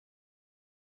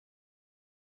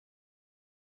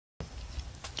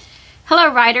Hello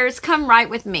writers, come write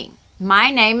with me.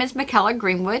 My name is Mykela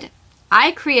Greenwood.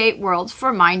 I create worlds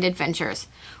for mind adventures.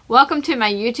 Welcome to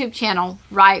my YouTube channel,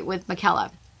 Write with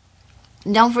Mykela.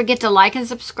 Don't forget to like and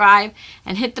subscribe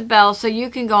and hit the bell so you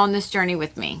can go on this journey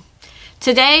with me.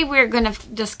 Today we're going to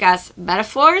discuss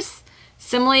metaphors,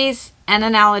 similes, and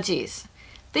analogies.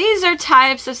 These are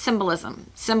types of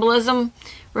symbolism. Symbolism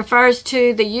refers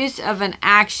to the use of an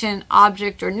action,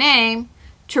 object, or name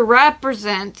to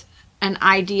represent an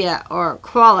idea or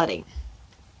quality.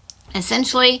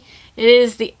 Essentially, it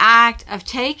is the act of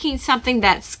taking something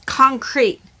that's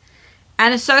concrete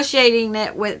and associating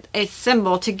it with a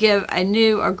symbol to give a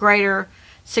new or greater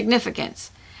significance.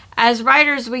 As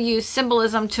writers, we use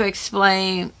symbolism to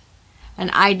explain an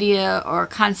idea or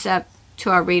concept to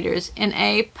our readers in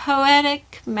a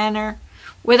poetic manner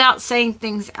without saying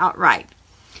things outright.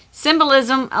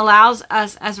 Symbolism allows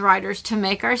us as writers to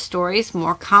make our stories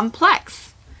more complex.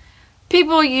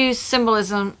 People use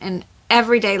symbolism in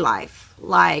everyday life,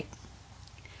 like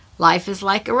life is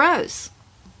like a rose.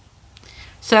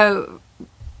 So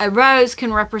a rose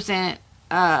can represent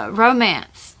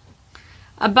romance.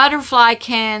 A butterfly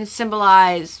can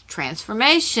symbolize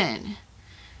transformation.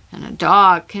 And a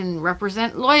dog can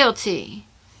represent loyalty.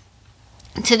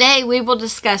 Today we will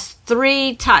discuss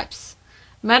three types: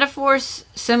 metaphors,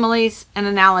 similes, and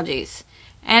analogies.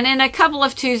 And in a couple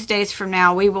of Tuesdays from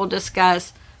now we will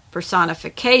discuss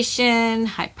personification,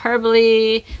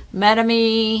 hyperbole,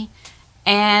 metonymy,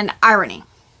 and irony.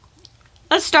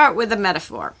 Let's start with a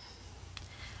metaphor.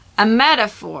 A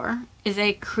metaphor is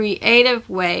a creative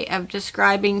way of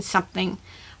describing something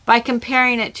by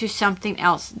comparing it to something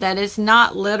else that is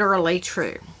not literally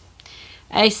true.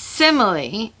 A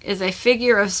simile is a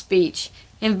figure of speech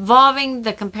involving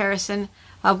the comparison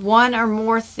of one or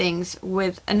more things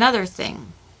with another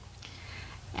thing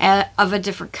of a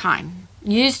different kind,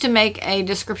 used to make a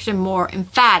description more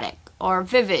emphatic or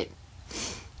vivid.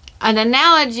 An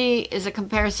analogy is a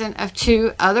comparison of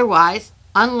two otherwise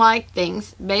unlike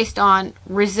things based on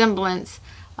resemblance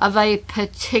of a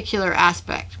particular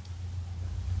aspect.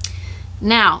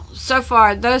 Now, so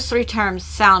far, those three terms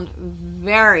sound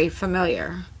very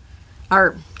familiar,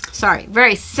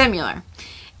 very similar.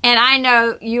 And I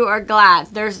know you are glad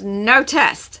there's no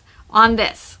test on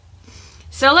this.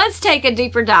 So let's take a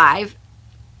deeper dive.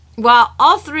 While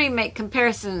all three make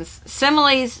comparisons,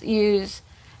 similes use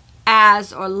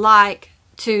as or like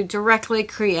to directly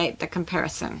create the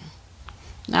comparison.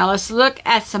 Now let's look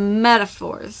at some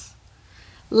metaphors.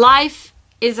 Life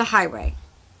is a highway.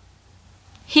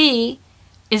 He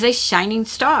is a shining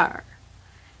star.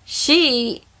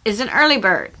 She is an early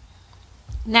bird.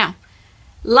 Now,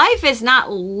 life is not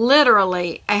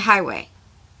literally a highway,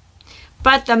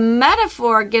 but the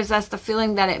metaphor gives us the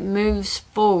feeling that it moves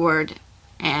forward,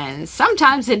 and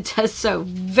sometimes it does so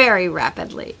very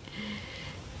rapidly.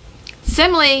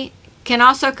 Simile can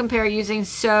also compare using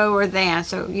so or than.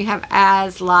 So you have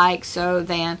as, like, so,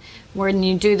 than when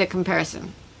you do the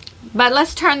comparison. But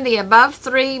let's turn the above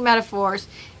three metaphors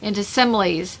into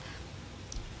similes.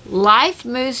 Life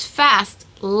moves fast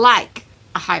like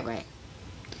a highway.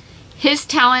 His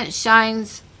talent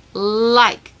shines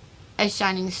like a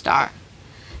shining star.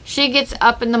 She gets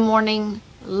up in the morning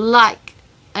like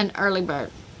an early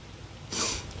bird.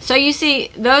 So you see,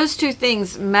 those two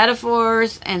things,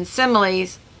 metaphors and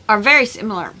similes, are very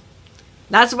similar.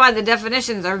 That's why the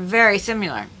definitions are very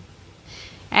similar.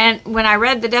 And when I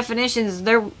read the definitions,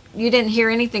 you didn't hear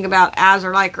anything about as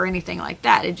or like or anything like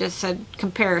that. It just said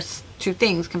compare two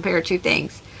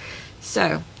things.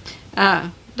 So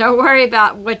don't worry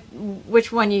about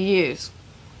which one you use.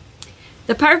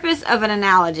 The purpose of an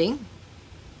analogy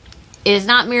is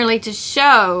not merely to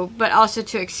show, but also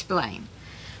to explain.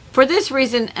 For this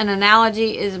reason, an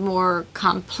analogy is more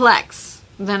complex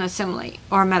than a simile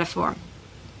or a metaphor,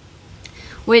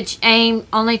 which aim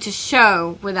only to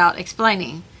show without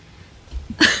explaining.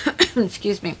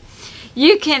 Excuse me.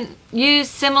 You can use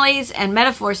similes and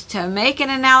metaphors to make an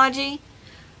analogy,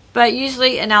 but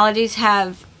usually analogies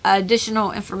have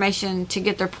additional information to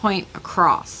get their point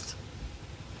across.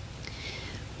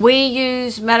 We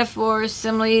use metaphors,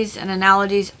 similes, and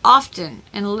analogies often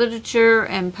in literature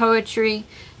and poetry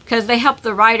because they help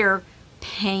the writer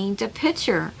paint a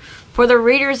picture for the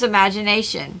reader's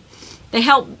imagination. They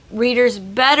help readers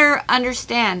better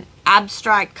understand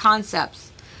abstract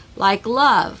concepts like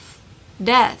love,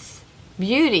 death,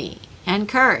 beauty, and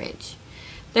courage.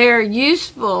 They are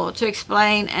useful to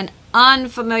explain an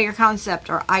unfamiliar concept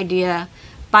or idea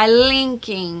by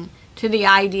linking to the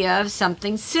idea of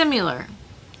something similar,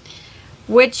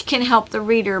 which can help the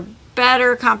reader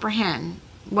better comprehend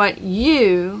what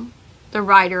you, the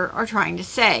writer, are trying to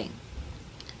say.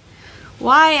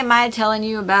 Why am I telling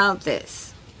you about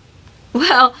this?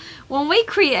 Well, when we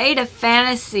create a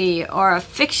fantasy or a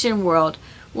fiction world,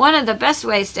 one of the best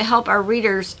ways to help our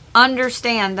readers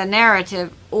understand the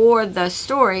narrative or the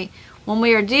story when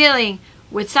we are dealing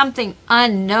with something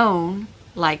unknown,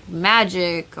 like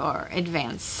magic or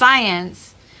advanced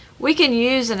science, we can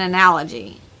use an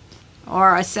analogy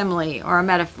or a simile or a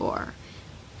metaphor.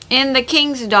 In The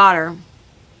King's Daughter,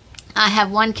 I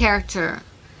have one character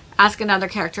ask another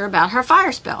character about her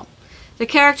fire spell. The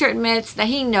character admits that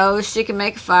he knows she can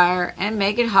make fire and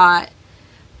make it hot,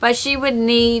 but she would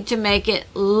need to make it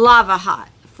lava hot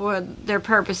for their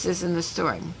purposes in the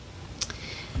story.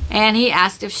 And he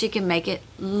asked if she can make it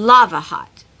lava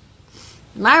hot.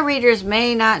 My readers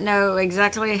may not know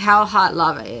exactly how hot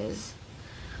lava is,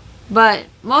 but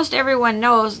most everyone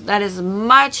knows that is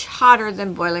much hotter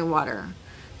than boiling water.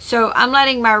 So I'm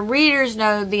letting my readers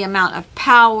know the amount of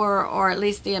power, or at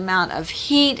least the amount of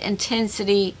heat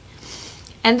intensity.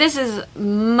 And this is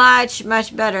much,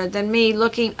 much better than me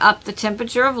looking up the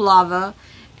temperature of lava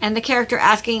and the character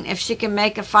asking if she can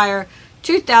make a fire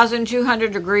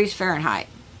 2,200 degrees Fahrenheit.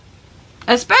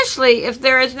 Especially if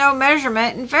there is no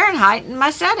measurement in Fahrenheit in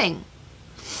my setting.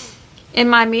 In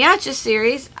my Mykela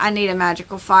series, I need a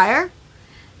magical fire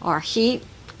or heat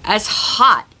as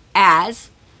hot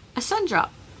as a sundrop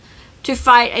to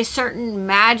fight a certain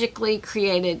magically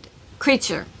created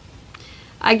creature.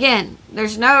 Again,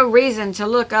 there's no reason to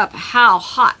look up how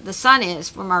hot the sun is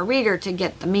for my reader to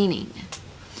get the meaning.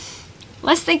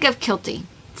 Let's think of Kilty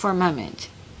for a moment.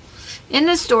 In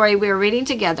the story we are reading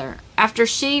together, after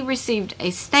she received a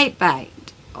snake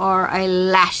bite or a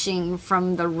lashing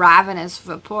from the ravenous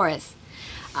Vaporus,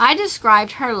 I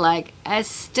described her leg as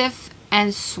stiff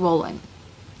and swollen.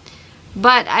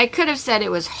 But I could have said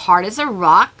it was hard as a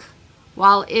rock,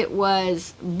 while it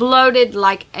was bloated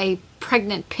like a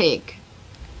pregnant pig.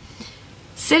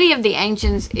 City of the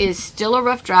Ancients is still a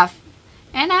rough draft,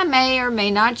 and I may or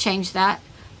may not change that,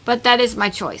 but that is my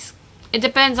choice. It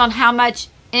depends on how much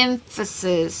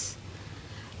emphasis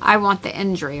I want the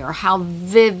injury, or how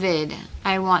vivid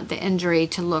I want the injury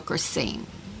to look or seem.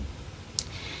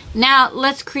 Now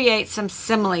let's create some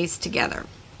similes together.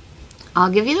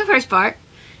 I'll give you the first part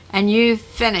and you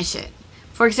finish it.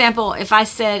 For example, if I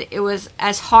said it was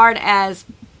as hard as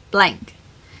blank,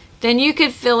 then you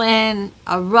could fill in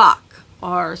a rock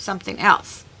or something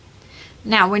else.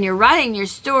 Now, when you're writing your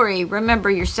story, remember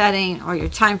your setting or your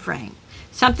time frame.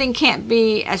 Something can't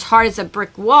be as hard as a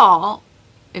brick wall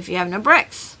if you have no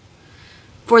bricks.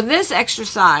 For this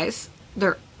exercise,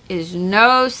 there is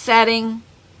no setting,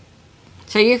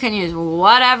 so you can use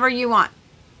whatever you want.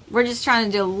 We're just trying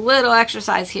to do a little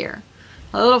exercise here,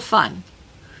 a little fun.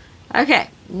 Okay,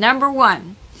 number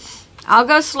 1. I'll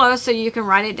go slow so you can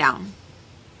write it down.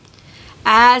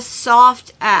 As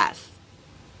soft as,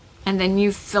 and then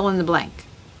you fill in the blank.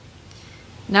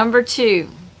 Number 2,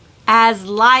 as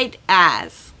light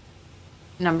as.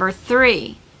 Number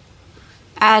 3,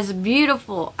 as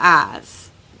beautiful as.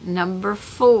 Number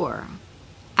 4,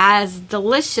 as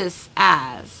delicious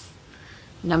as.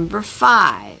 Number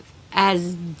 5,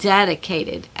 as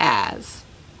dedicated as.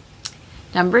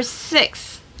 Number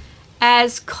 6,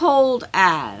 as cold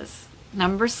as.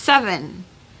 Number 7,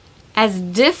 as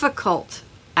difficult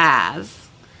as.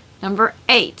 Number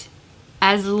 8,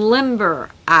 as limber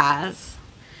as.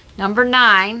 Number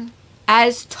 9,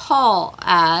 as tall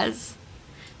as.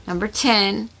 Number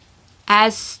 10,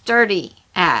 as sturdy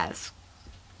as.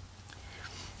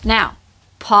 Now,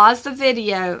 pause the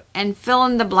video and fill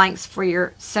in the blanks for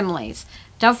your similes.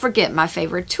 Don't forget my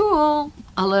favorite tool,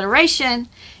 alliteration.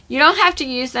 You don't have to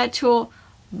use that tool,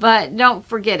 but don't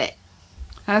forget it.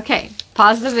 Okay,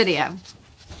 pause the video.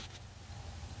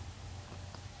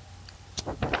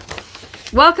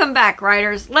 Welcome back,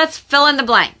 writers. Let's fill in the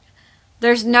blank.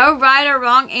 There's no right or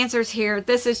wrong answers here.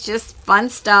 This is just fun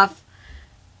stuff.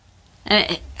 And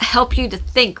it helps you to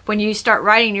think when you start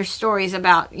writing your stories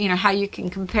about, how you can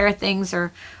compare things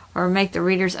or make the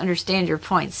readers understand your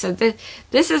points. So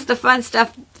this is the fun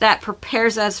stuff that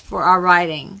prepares us for our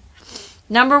writing.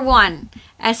 Number 1,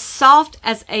 as soft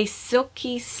as a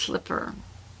silky slipper.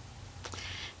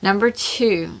 Number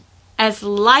 2, as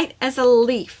light as a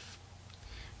leaf.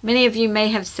 Many of you may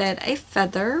have said a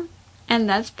feather, and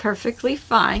that's perfectly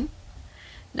fine.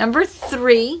 Number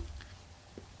 3,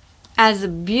 as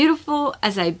beautiful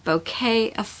as a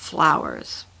bouquet of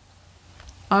flowers,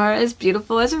 or as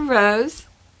beautiful as a rose.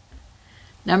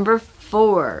 Number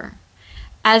 4,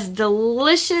 as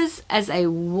delicious as a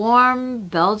warm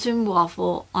Belgian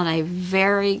waffle on a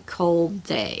very cold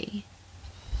day.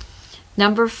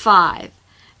 Number 5,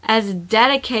 as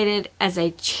dedicated as a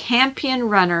champion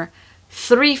runner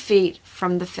 3 feet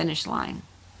from the finish line.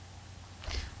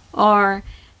 Or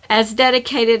as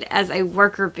dedicated as a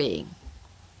worker bee.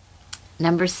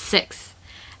 Number 6,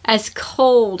 as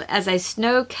cold as a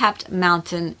snow-capped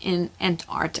mountain in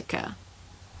Antarctica.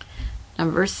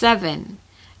 Number 7,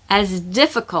 as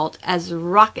difficult as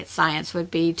rocket science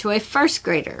would be to a first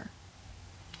grader.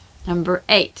 Number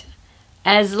 8,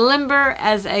 as limber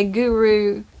as a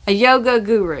yoga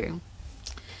guru.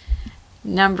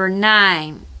 Number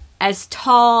 9, as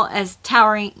tall as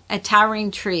a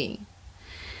towering tree.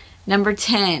 Number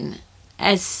 10,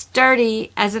 as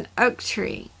sturdy as an oak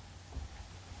tree.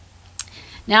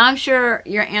 Now I'm sure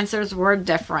your answers were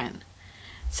different.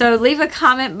 So leave a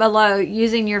comment below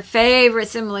using your favorite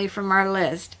simile from our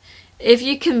list. If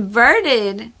you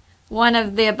converted one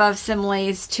of the above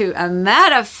similes to a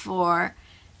metaphor,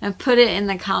 and put it in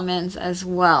the comments as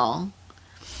well.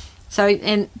 So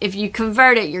if you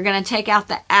convert it, you're going to take out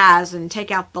the as and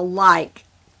take out the like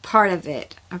part of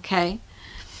it, okay?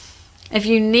 If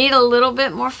you need a little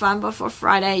bit more fun before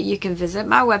Friday, you can visit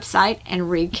my website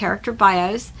and read character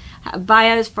bios. I have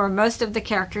bios for most of the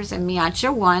characters in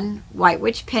Mykela 1, White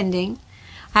Witch Pending.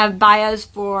 I have bios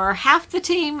for half the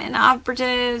team in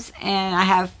Operatives, and I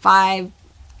have 5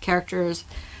 characters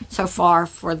so far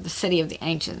for the City of the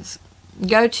Ancients.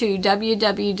 Go to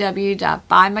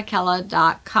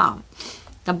www.bymykela.com.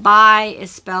 The by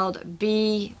is spelled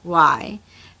B-Y,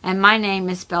 and my name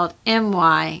is spelled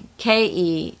M-Y-K-E-L-A.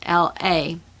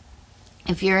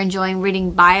 If you're enjoying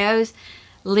reading bios,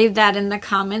 leave that in the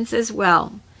comments as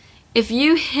well. If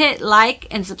you hit like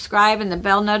and subscribe and the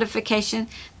bell notification,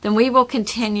 then we will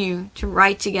continue to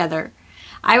write together.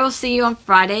 I will see you on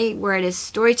Friday where it is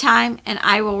story time, and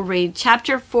I will read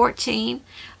chapter 14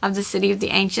 of the City of the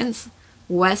Ancients,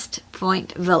 West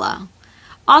Point Villa.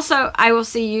 Also, I will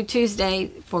see you Tuesday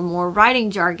for more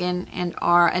writing jargon and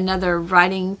another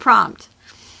writing prompt.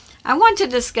 I want to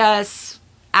discuss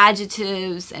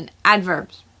adjectives and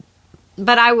adverbs,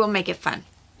 but I will make it fun.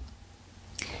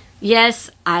 Yes,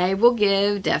 I will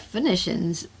give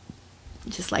definitions,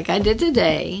 just like I did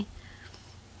today.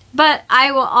 But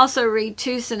I will also read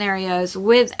 2 scenarios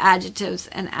with adjectives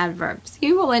and adverbs.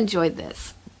 You will enjoy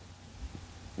this.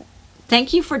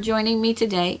 Thank you for joining me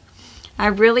today. I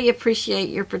really appreciate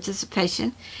your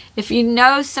participation. If you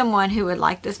know someone who would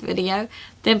like this video,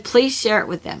 then please share it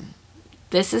with them.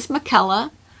 This is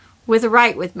Mykela with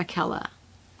Write with Mykela.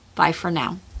 Bye for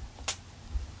now.